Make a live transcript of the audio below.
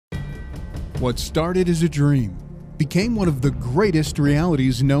What started as a dream became one of the greatest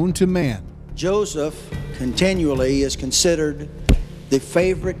realities known to man. Joseph continually is considered the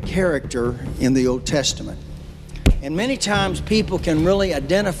favorite character in the Old Testament. And many times people can really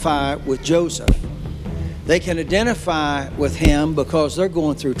identify with Joseph. They can identify with him because they're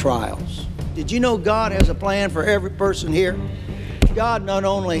going through trials. Did you know God has a plan for every person here? God not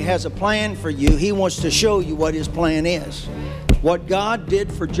only has a plan for you, He wants to show you what His plan is. What God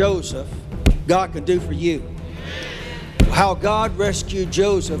did for Joseph, God can do for you. How God rescued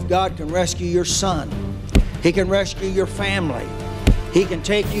Joseph, God can rescue your son. He can rescue your family. He can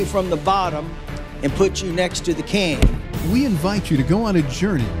take you from the bottom and put you next to the king. We invite you to go on a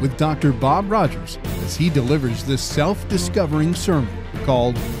journey with Dr. Bob Rogers as he delivers this self-discovering sermon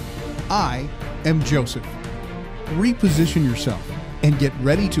called, I Am Joseph. Reposition yourself and get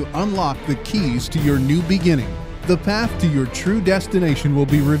ready to unlock the keys to your new beginning. The path to your true destination will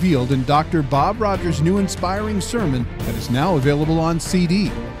be revealed in Dr. Bob Rogers' new inspiring sermon that is now available on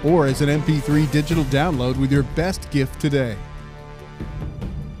CD or as an MP3 digital download with your best gift today.